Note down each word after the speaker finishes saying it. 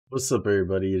What's up,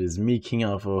 everybody? It is me, King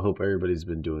Alpha. Hope everybody's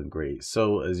been doing great.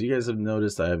 So, as you guys have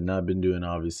noticed, I have not been doing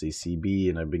obviously CB,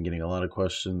 and I've been getting a lot of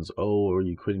questions. Oh, are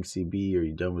you quitting CB? Are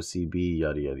you done with CB?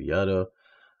 Yada yada yada.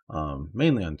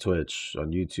 Mainly on Twitch,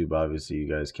 on YouTube. Obviously, you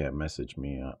guys can't message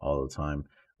me all the time,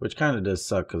 which kind of does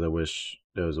suck because I wish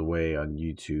there was a way on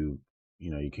YouTube.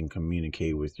 You can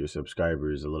communicate with your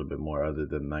subscribers a little bit more, other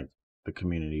than like the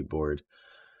community board.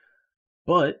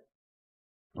 But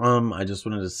I just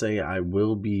wanted to say I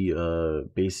will be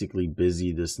basically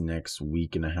busy this next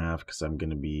week and a half because I'm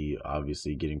gonna be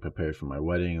obviously getting prepared for my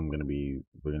wedding. We're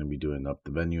gonna be doing up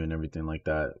the venue and everything like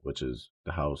that, which is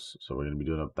the house. So we're gonna be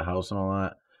doing up the house and all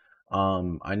that.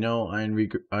 I know Iron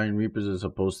Reapers is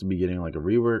supposed to be getting like a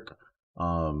rework.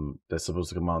 That's supposed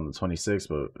to come out on the 26th,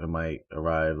 but it might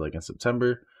arrive like in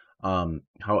September.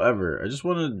 However, I just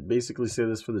want to basically say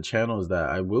this for the channel is that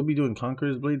I will be doing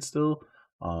Conqueror's Blade still.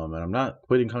 And I'm not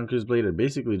quitting Conqueror's Blade. I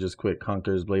basically just quit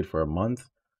Conqueror's Blade for a month,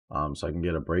 so I can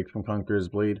get a break from Conqueror's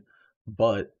Blade.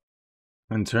 But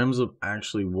in terms of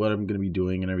actually what I'm going to be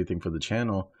doing and everything for the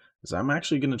channel, is I'm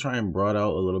actually going to try and broad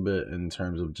out a little bit in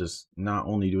terms of just not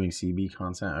only doing CB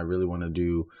content. I really want to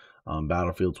do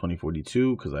Battlefield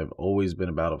 2042 because I've always been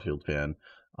a Battlefield fan.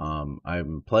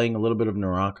 I'm playing a little bit of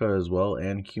Naraka as well,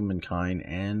 and Humankind,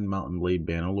 and Mountain Blade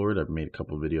Bannerlord. I've made a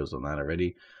couple videos on that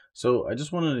already. So I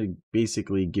just wanted to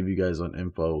basically give you guys an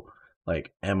info,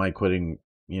 like, am I quitting,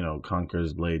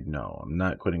 Conqueror's Blade? No, I'm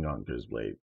not quitting Conqueror's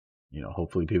Blade.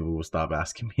 Hopefully people will stop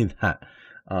asking me that.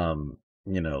 Um,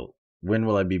 you know, when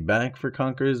will I be back for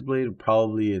Conqueror's Blade?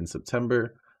 Probably in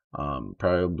September.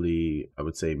 Probably I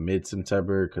would say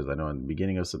mid-September, because I know in the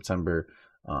beginning of September,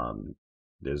 um,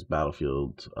 there's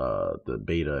Battlefield, the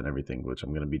beta and everything, which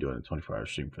I'm gonna be doing a 24-hour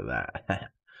stream for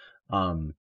that.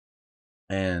 um,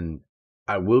 and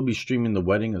I will be streaming the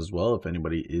wedding as well. If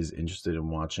anybody is interested in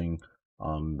watching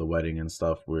the wedding and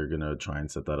stuff, we're gonna try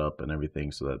and set that up and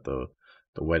everything so that the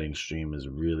wedding stream is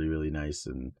really really nice,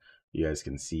 and you guys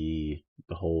can see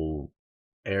the whole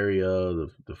area,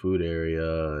 the food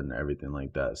area and everything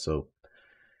like that. So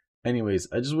anyways,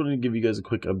 I just wanted to give you guys a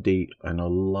quick update. I know a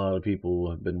lot of people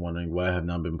have been wondering why I have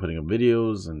not been putting up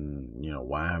videos, and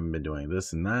why I haven't been doing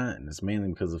this and that, and it's mainly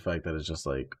because of the fact that it's just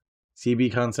like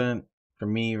CB content for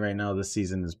me right now this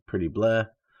season is pretty bleh.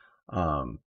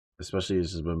 Um, Especially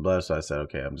it's just been blessed. So I said,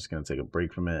 okay, I'm just gonna take a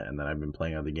break from it, and then I've been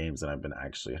playing other games and I've been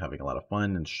actually having a lot of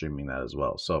fun and streaming that as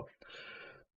well. So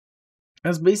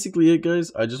that's basically it,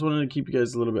 guys. I just wanted to keep you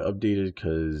guys a little bit updated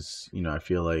because I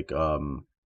feel like a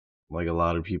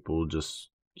lot of people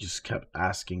just kept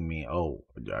asking me, "Oh,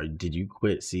 did you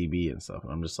quit CB and stuff?"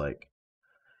 And I'm just like,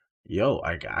 "Yo,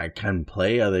 I can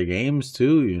play other games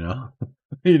too, you know."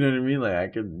 You know what I mean? Like I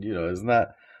could, it's not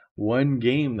one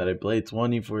game that I play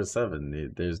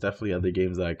 24/7. There's definitely other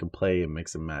games that I could play and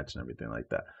mix and match and everything like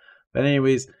that. But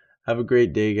anyways, have a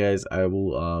great day, guys. I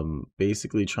will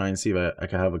basically try and see if I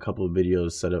can have a couple of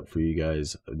videos set up for you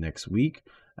guys next week,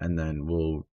 and then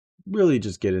we'll really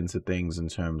just get into things in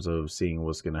terms of seeing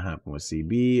what's going to happen with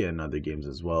CB and other games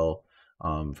as well,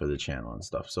 for the channel and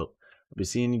stuff. So I'll be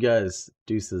seeing you guys.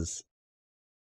 Deuces.